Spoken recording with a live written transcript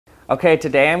Okay,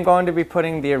 today I'm going to be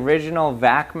putting the original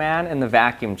Vac-man in the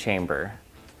vacuum chamber.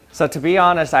 So to be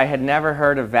honest, I had never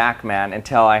heard of Vac-man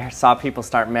until I saw people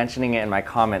start mentioning it in my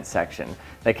comment section.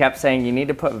 They kept saying you need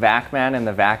to put Vac-man in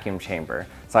the vacuum chamber,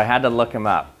 so I had to look him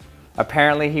up.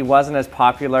 Apparently he wasn't as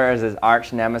popular as his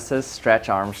arch nemesis, Stretch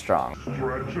Armstrong.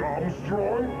 Stretch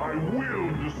Armstrong, I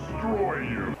will destroy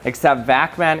you. Except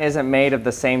Vac-man isn't made of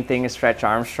the same thing as Stretch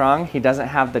Armstrong. He doesn't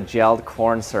have the gelled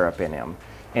corn syrup in him.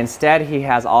 Instead, he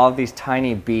has all of these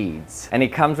tiny beads, and he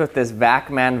comes with this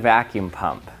Vac-man vacuum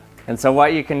pump. And so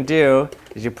what you can do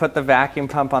is you put the vacuum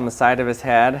pump on the side of his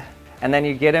head, and then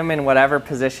you get him in whatever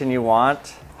position you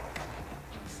want.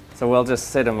 So we'll just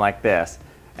sit him like this.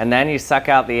 And then you suck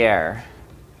out the air.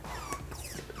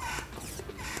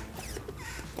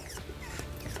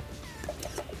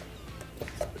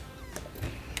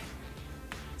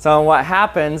 So what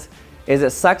happens is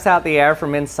it sucks out the air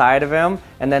from inside of him,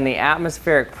 and then the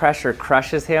atmospheric pressure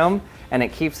crushes him, and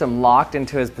it keeps him locked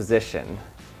into his position.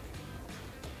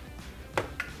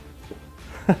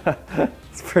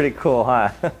 It's pretty cool,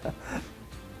 huh?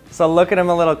 So look at him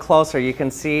a little closer. You can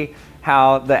see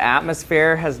how the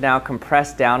atmosphere has now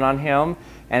compressed down on him,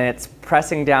 and it's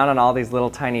pressing down on all these little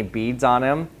tiny beads on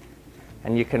him.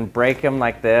 And you can break him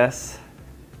like this.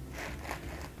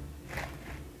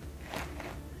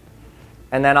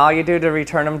 And then all you do to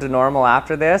return him to normal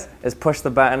after this is push the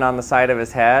button on the side of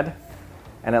his head,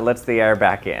 and it lets the air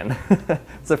back in.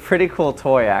 It's a pretty cool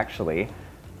toy, actually.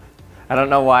 I don't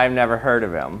know why I've never heard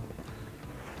of him.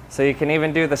 So you can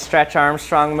even do the Stretch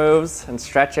Armstrong moves and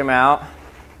stretch him out.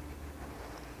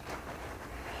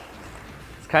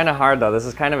 It's kind of hard though. This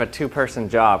is kind of a two-person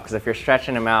job, because if you're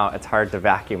stretching him out, it's hard to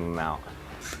vacuum him out.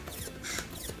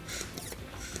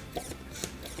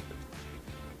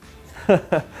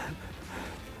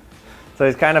 So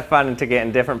it's kind of fun to get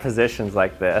in different positions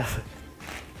like this.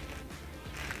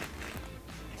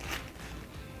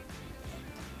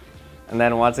 And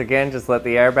then once again, just let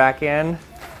the air back in,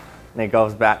 and he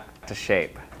goes back to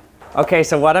shape. Okay,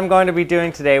 so what I'm going to be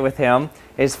doing today with him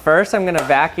is first I'm going to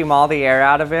vacuum all the air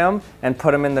out of him and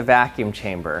put him in the vacuum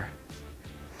chamber.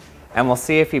 And we'll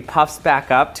see if he puffs back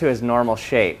up to his normal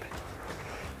shape.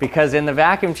 Because in the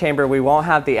vacuum chamber, we won't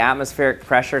have the atmospheric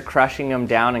pressure crushing him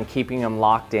down and keeping him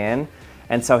locked in.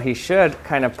 And so he should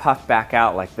kind of puff back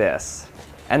out like this.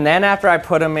 And then after I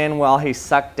put him in while he's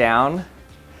sucked down,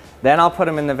 then I'll put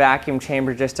him in the vacuum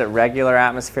chamber just at regular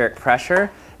atmospheric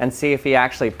pressure and see if he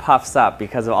actually puffs up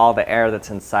because of all the air that's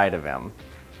inside of him.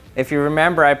 If you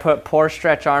remember, I put poor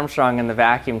Stretch Armstrong in the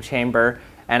vacuum chamber,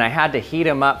 and I had to heat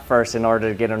him up first in order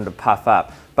to get him to puff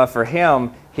up. But for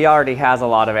him, he already has a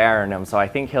lot of air in him, so I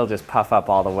think he'll just puff up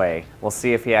all the way. We'll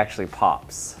see if he actually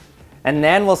pops. And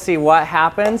then we'll see what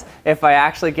happens if I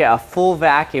actually get a full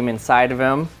vacuum inside of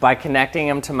him by connecting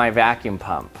him to my vacuum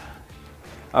pump.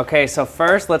 Okay, so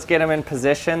first let's get him in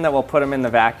position that we'll put him in the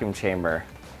vacuum chamber.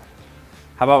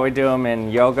 How about we do him in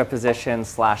yoga position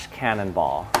 /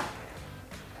 cannonball?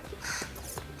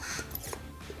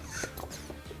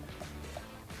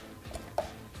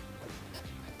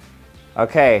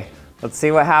 Okay, let's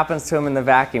see what happens to him in the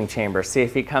vacuum chamber. See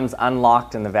if he comes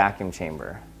unlocked in the vacuum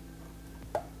chamber.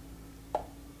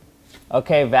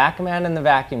 Okay, Vac-man in the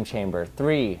vacuum chamber.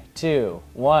 3, 2,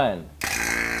 1.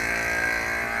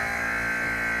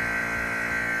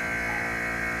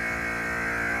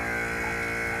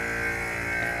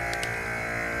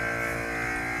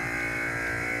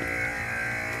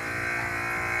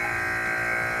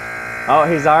 Oh,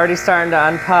 he's already starting to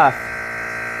unpuff.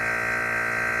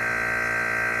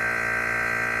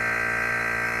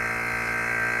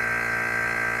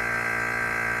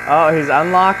 Oh, he's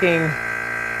unlocking.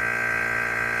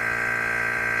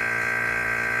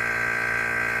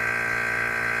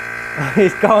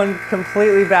 He's going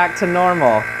completely back to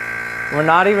normal. We're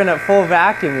not even at full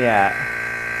vacuum yet.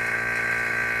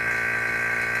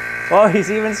 Oh, he's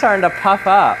even starting to puff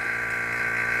up.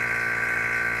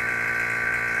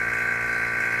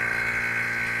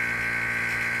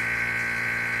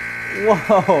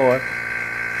 Whoa.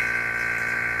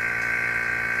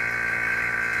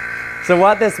 So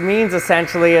what this means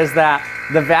essentially is that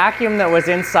the vacuum that was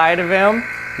inside of him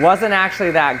wasn't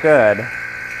actually that good.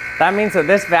 That means that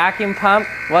this vacuum pump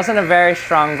wasn't a very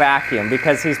strong vacuum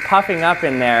because he's puffing up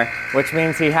in there, which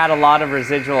means he had a lot of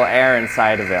residual air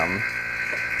inside of him.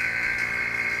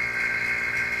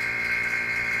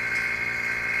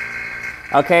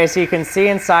 Okay, so you can see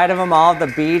inside of him all of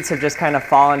the beads have just kind of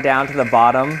fallen down to the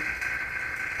bottom.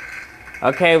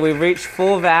 Okay, we've reached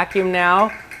full vacuum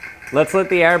now. Let's let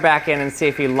the air back in and see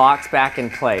if he locks back in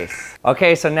place.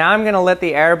 Okay, so now I'm gonna let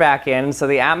the air back in, so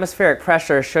the atmospheric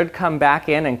pressure should come back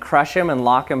in and crush him and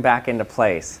lock him back into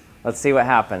place. Let's see what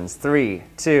happens. 3,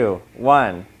 2,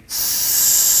 1.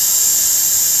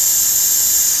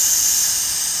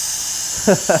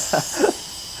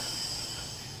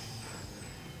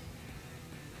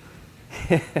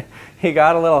 He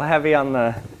got a little heavy on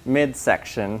the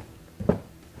midsection.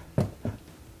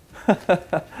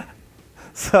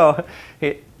 So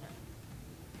he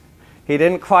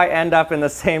didn't quite end up in the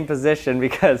same position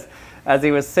because as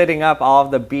he was sitting up, all of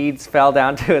the beads fell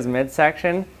down to his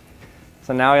midsection.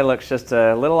 So now he looks just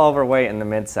a little overweight in the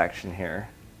midsection here.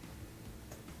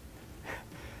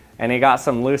 And he got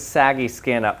some loose, saggy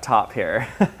skin up top here.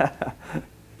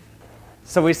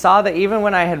 So we saw that even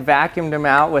when I had vacuumed him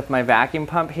out with my vacuum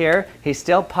pump here, he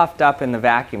still puffed up in the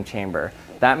vacuum chamber.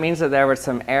 That means that there was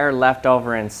some air left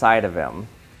over inside of him.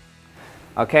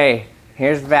 Okay,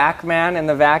 here's Vac-man in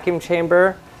the vacuum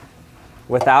chamber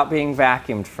without being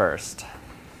vacuumed first.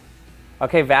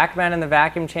 Okay, Vac-man in the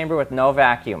vacuum chamber with no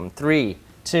vacuum. 3,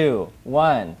 2,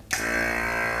 1.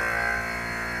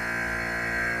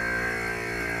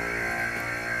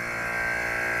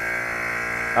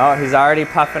 Oh, he's already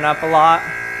puffing up a lot.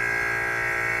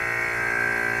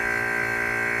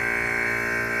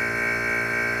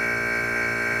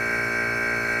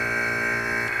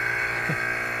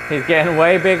 He's getting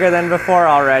way bigger than before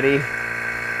already.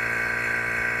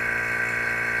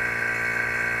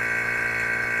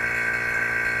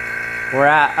 We're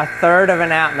at 1/3 of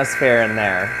an atmosphere in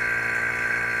there.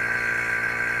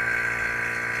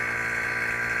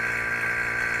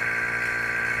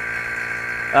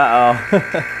 Uh-oh.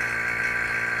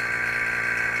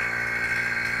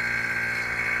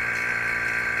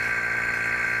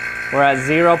 We're at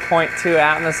 0.2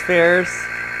 atmospheres.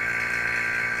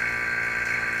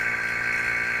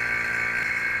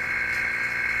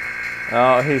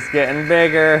 Oh, he's getting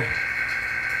bigger.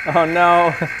 Oh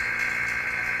no.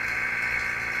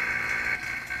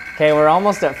 Okay, we're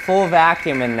almost at full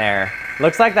vacuum in there.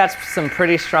 Looks like that's some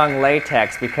pretty strong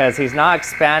latex because he's not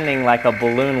expanding like a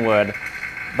balloon would.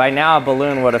 By now, a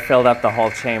balloon would have filled up the whole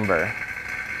chamber.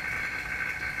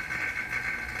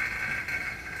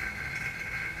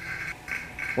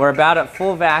 We're about at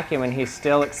full vacuum and he's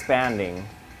still expanding.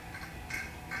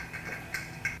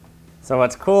 So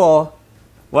what's cool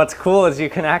is you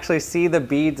can actually see the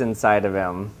beads inside of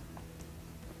him.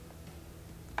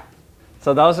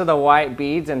 So those are the white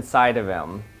beads inside of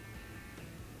him.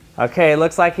 Okay,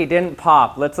 looks like he didn't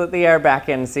pop. Let's let the air back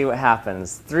in and see what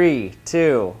happens. 3,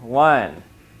 2, 1.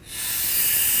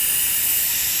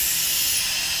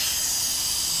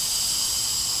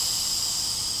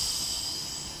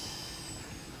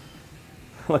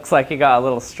 Looks like he got a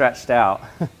little stretched out.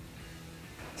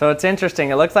 So it's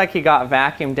interesting, it looks like he got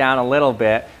vacuumed down a little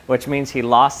bit, which means he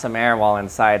lost some air while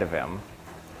inside of him.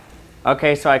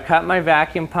 Okay, so I cut my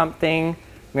vacuum pump thing.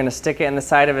 I'm gonna stick it in the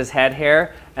side of his head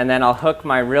here, and then I'll hook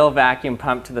my real vacuum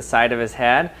pump to the side of his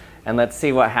head, and let's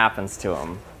see what happens to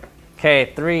him.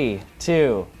 Okay, 3,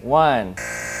 2, 1.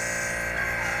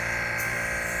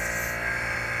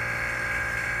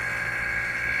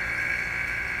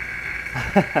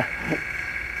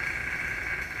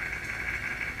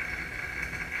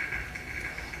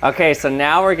 Okay, so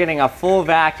now we're getting a full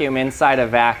vacuum inside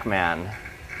of Vac-man.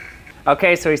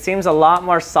 Okay, so he seems a lot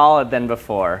more solid than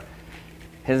before.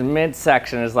 His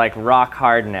midsection is like rock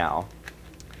hard now.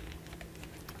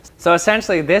 So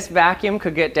essentially this vacuum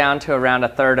could get down to around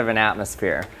 1/3 of an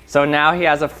atmosphere. So now he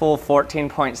has a full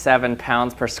 14.7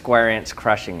 pounds per square inch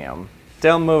crushing him.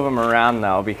 Still move him around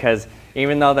though, because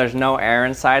even though there's no air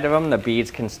inside of him, the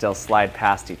beads can still slide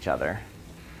past each other.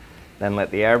 Then let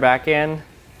the air back in.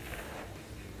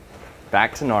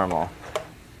 Back to normal.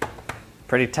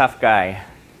 Pretty tough guy.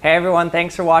 Hey everyone,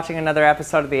 thanks for watching another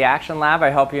episode of the Action Lab.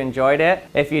 I hope you enjoyed it.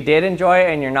 If you did enjoy it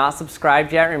and you're not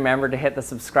subscribed yet, remember to hit the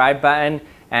subscribe button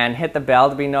and hit the bell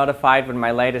to be notified when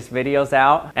my latest video's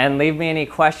out. And leave me any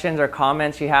questions or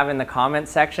comments you have in the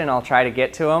comments section. I'll try to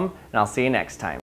get to them, and I'll see you next time.